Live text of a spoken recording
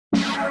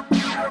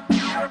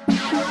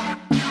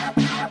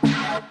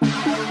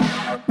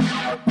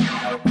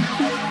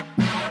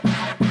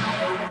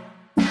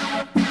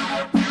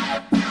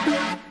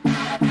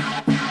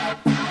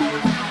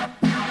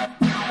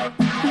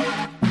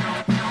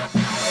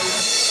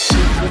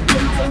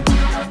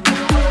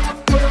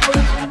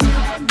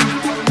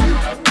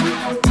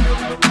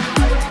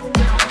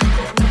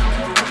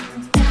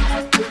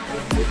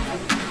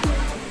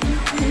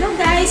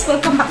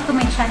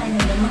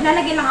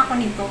ako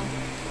nito.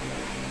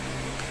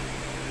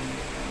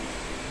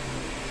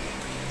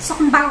 So,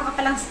 kung bago ka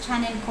pa lang sa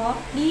channel ko,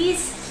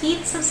 please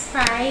hit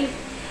subscribe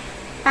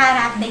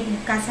para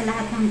updated ka sa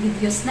lahat ng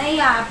videos na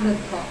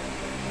i-upload ko.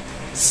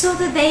 So,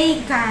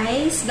 today,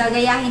 guys,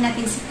 gagayahin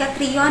natin si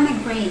Catriona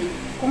Gray.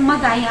 Kung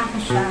magaya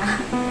ko siya,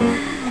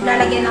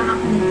 lalagyan lang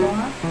ako nito.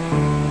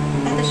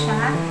 Ito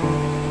siya.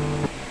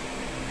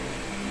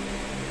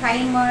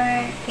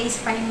 Primer,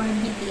 face primer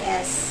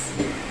BTS.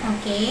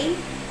 Okay?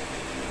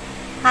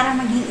 Para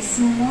maging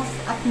smooth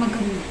at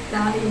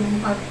maganda yung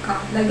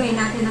pagkalagay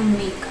natin ng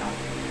makeup.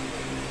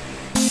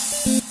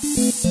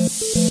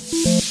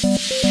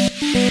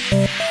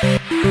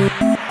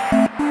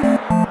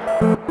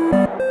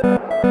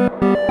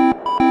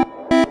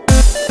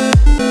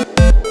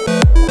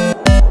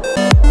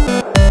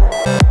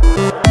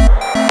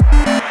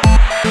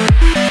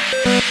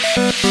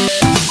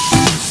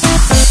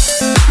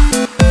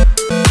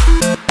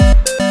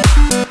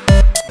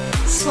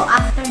 So,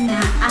 after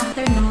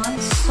nun,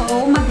 so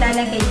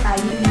maglalagay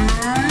tayo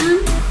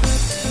ng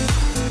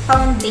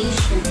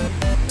foundation.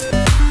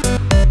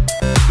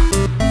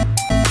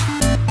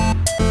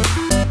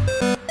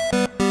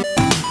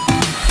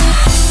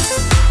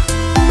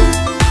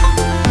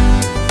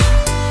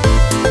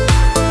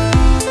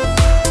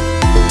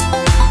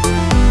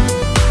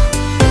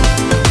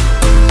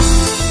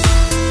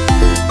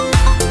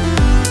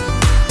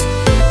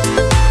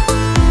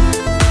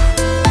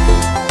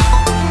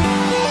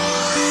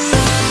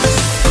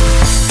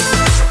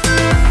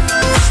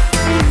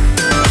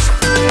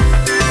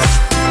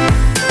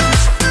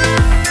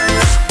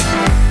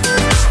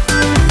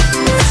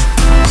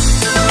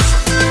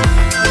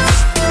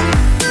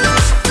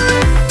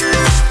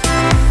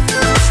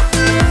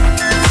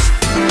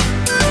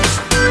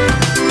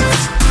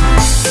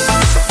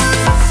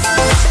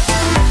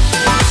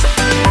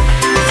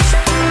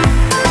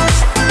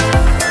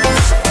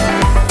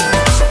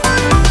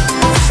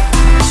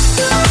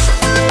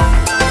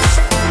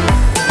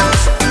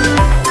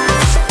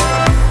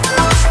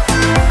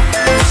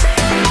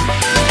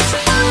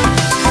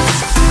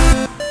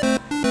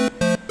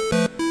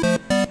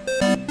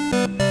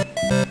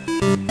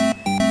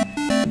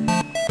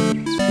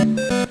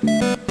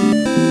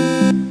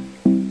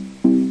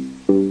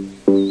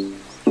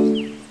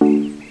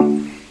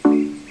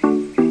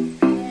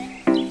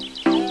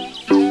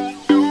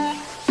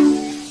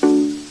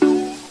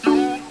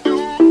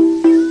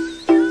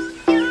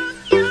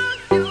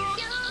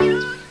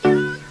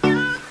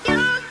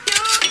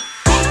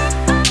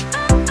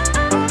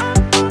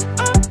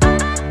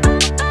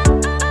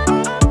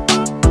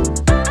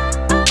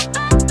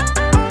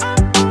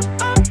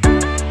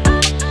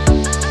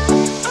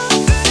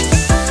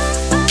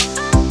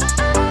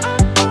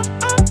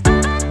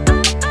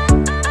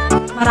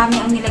 Marami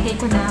ang nilagay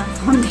ko na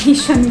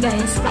foundation,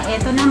 guys.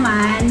 Ito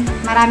naman,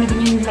 marami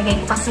din yung nilagay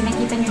ko kasi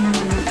nakita nyo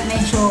naman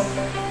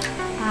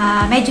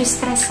medyo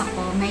stress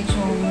ako. Medyo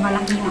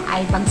malaki yung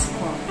eye bags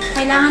ko.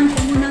 Kailangan ko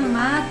munang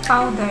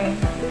mag-powder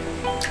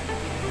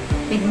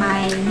with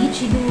my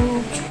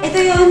Nichido. Ito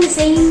yung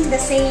the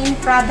same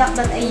product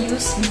that I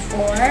used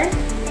before.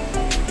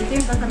 Ito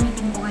yung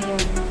gagamitin ko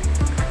ngayon.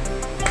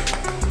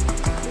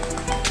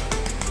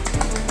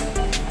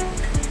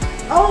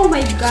 Oh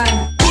my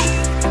God!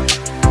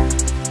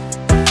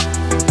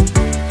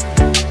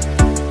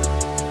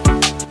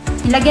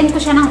 Nilagyan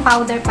ko siya ng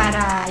powder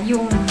para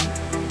yung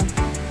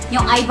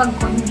eye bag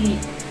ko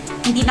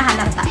hindi na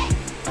halata.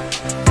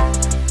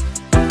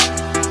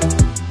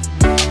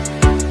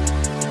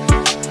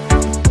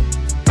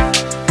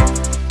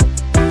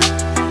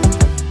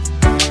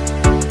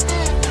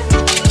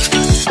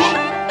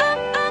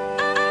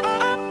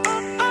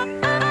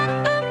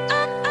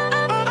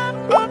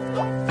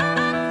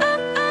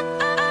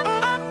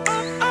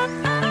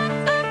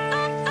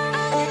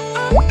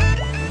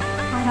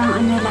 Parang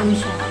ano lang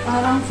siya.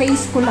 Parang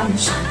face ko lang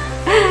siya.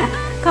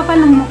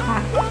 Kapal ng mukha.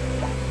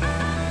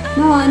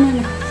 No, ano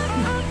lang.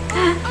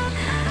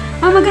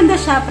 Maganda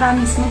siya.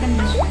 Promise,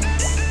 maganda siya.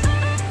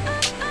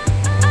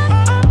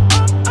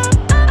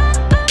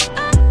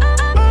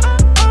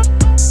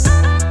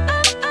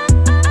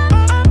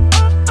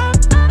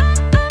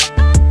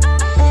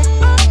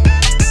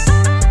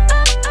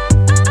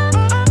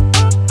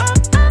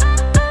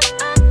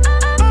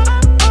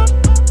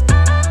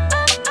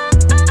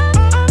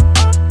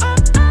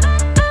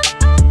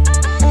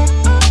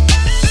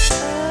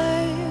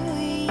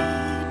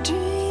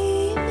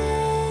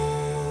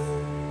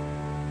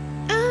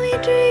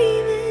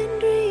 Dreaming,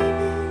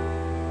 dreaming.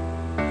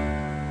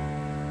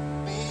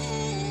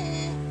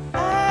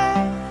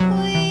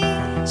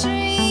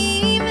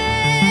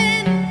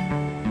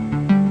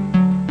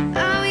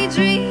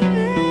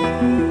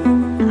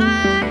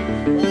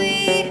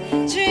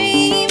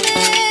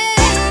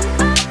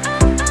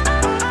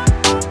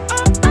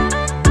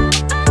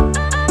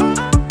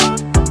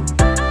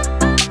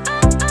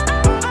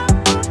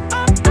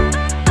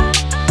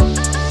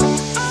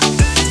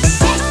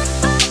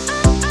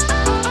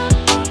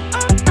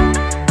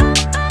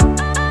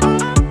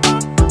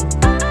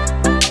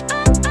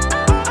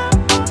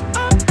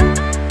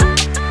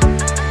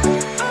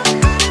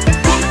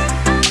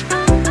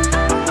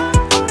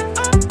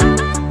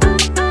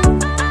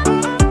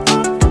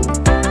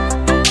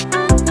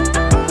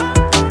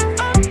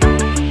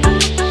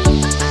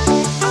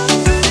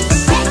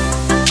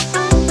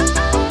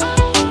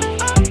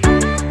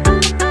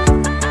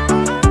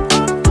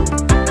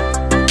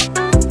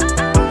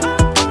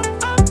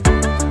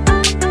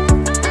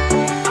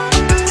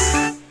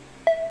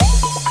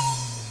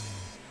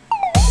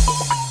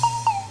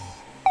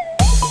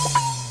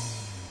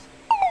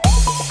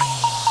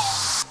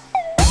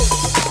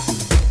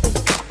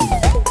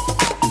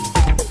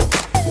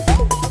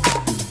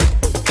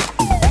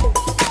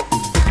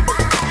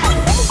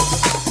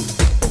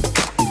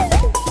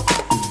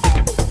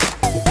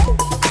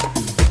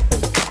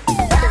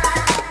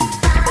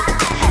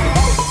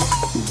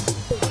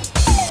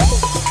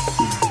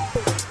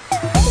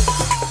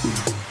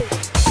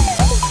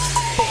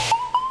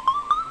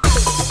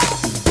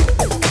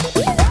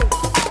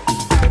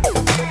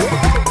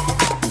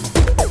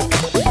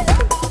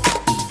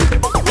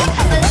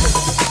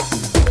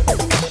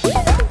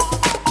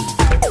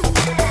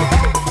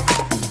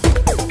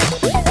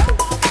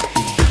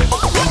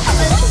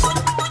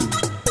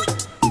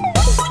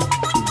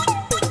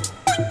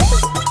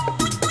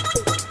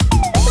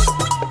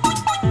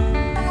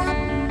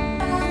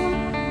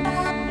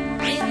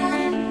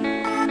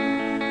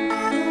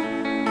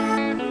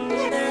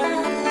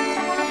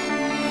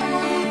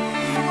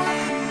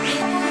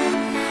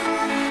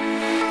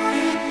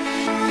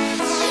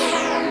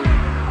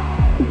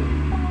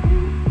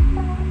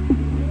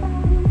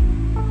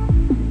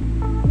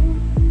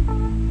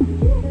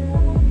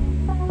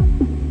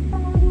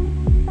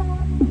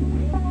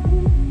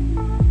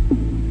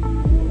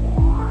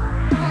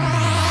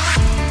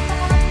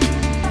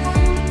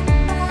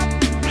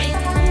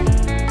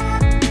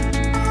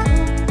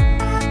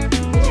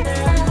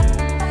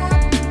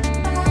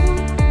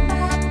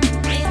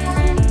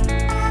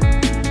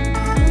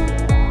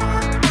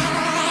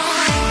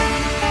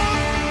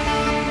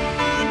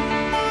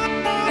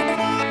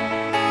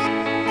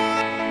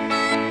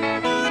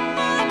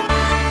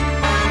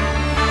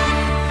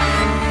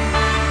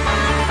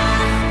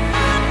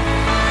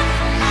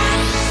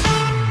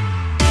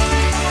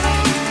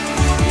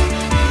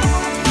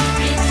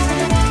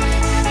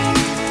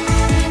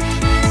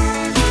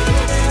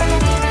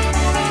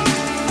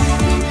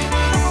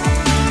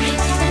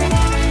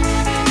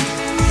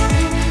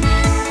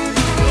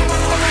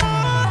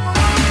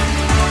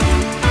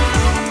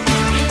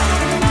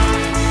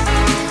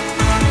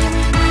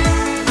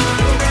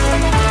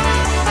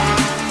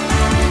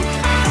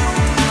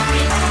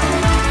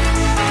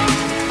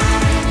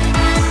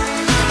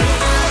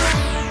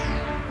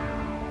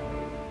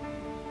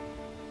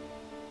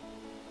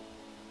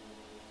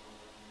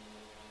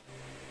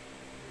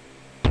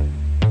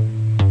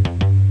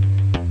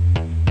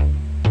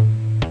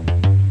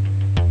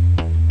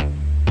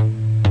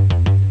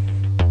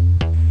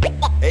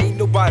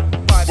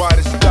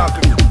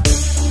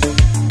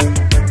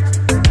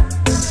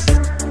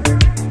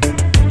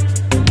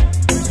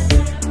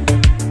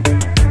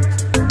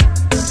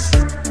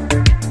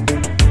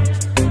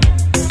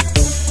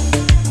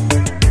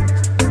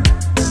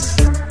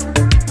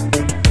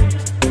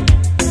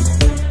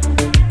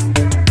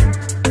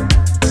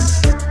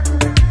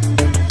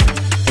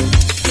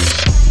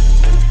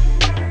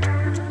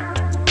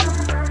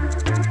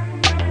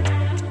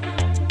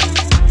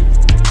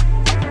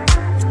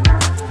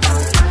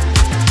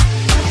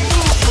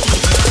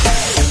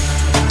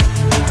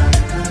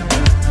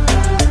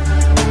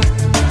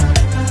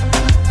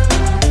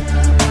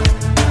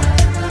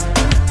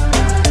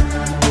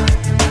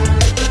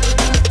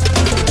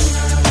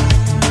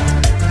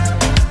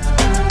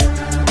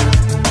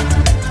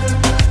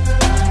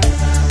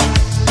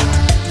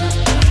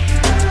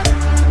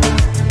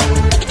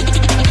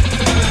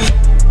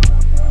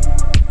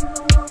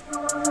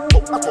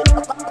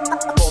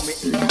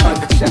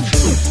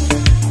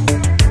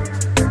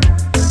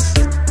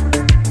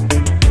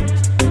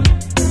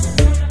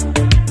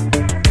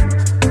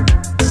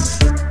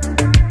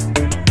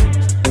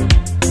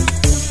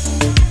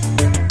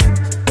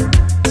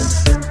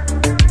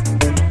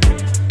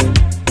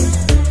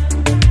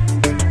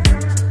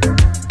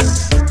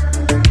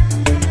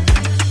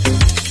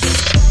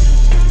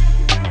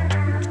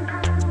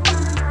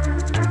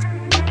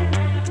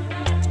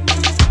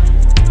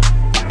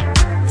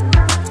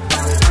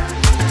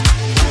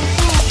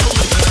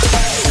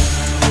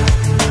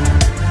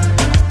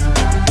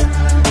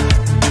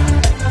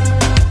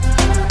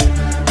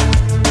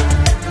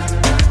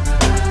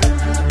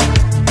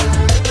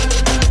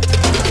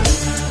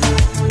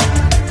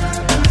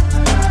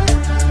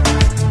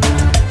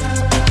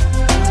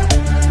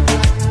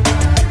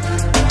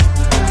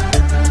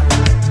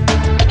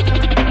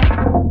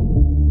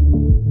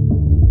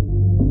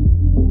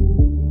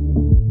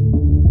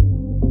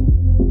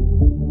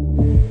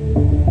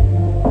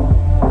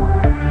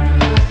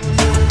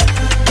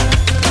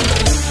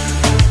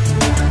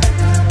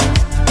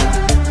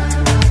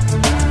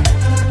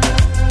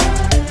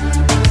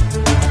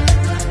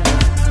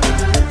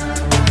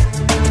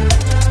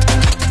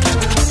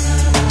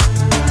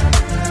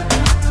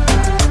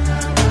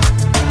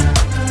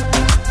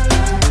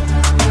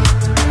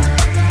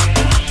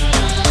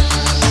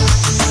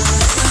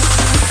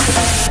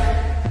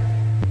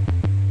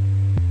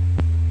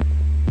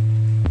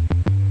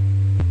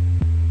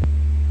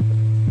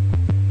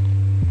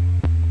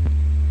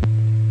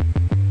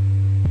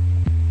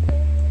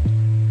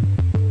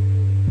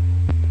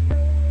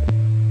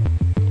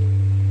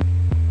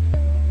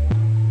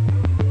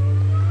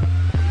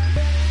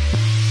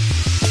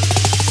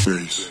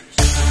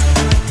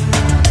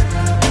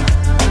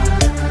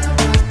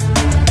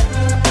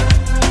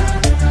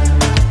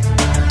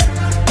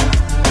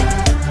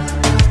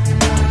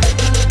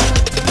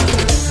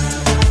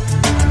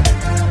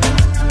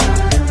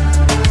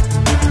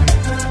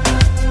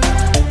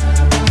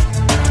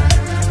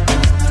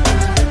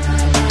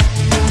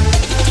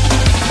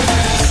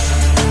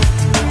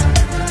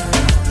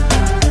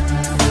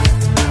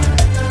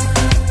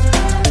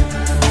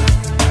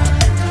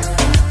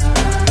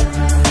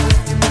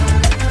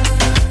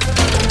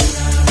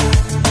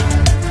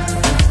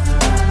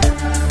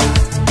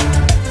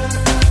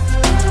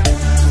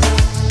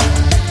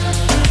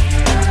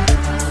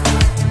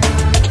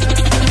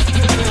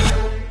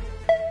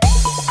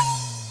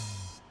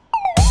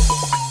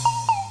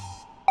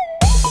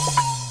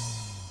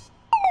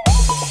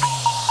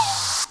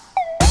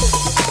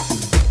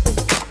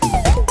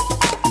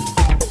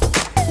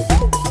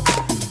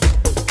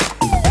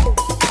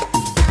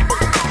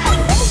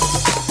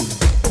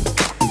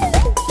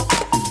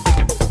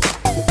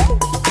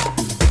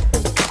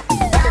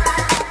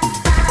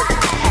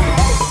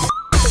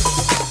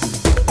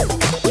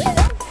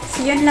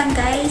 Yun lang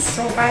guys.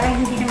 So, parang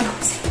hindi naman ako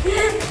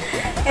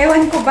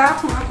ewan ko ba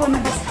kung ako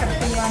na ba si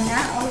Catriona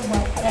or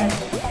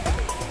whatever.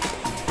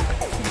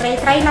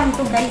 Try lang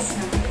to guys.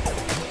 Ha?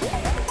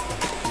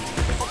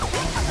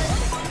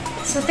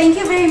 So, thank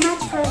you very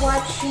much for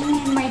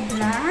watching my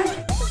vlog.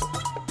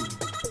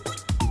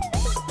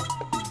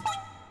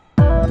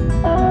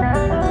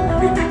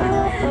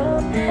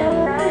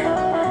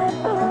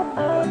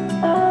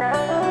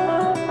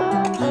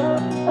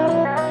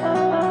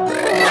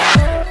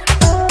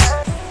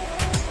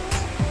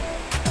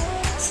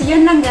 So,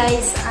 yun lang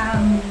guys.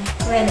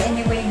 Well,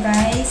 anyway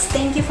guys,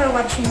 thank you for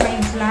watching my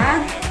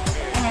vlog.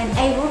 And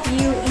I hope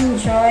you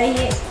enjoy.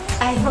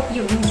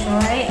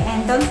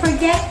 And don't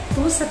forget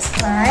to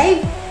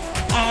subscribe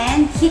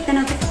and hit the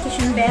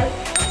notification bell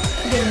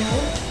below.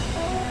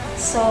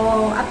 So,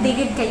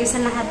 updated kayo sa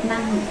lahat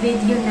ng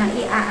video na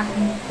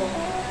i-upload ko.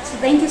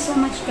 So, thank you so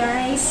much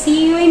guys.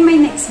 See you in my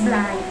next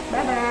vlog.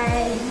 Bye-bye!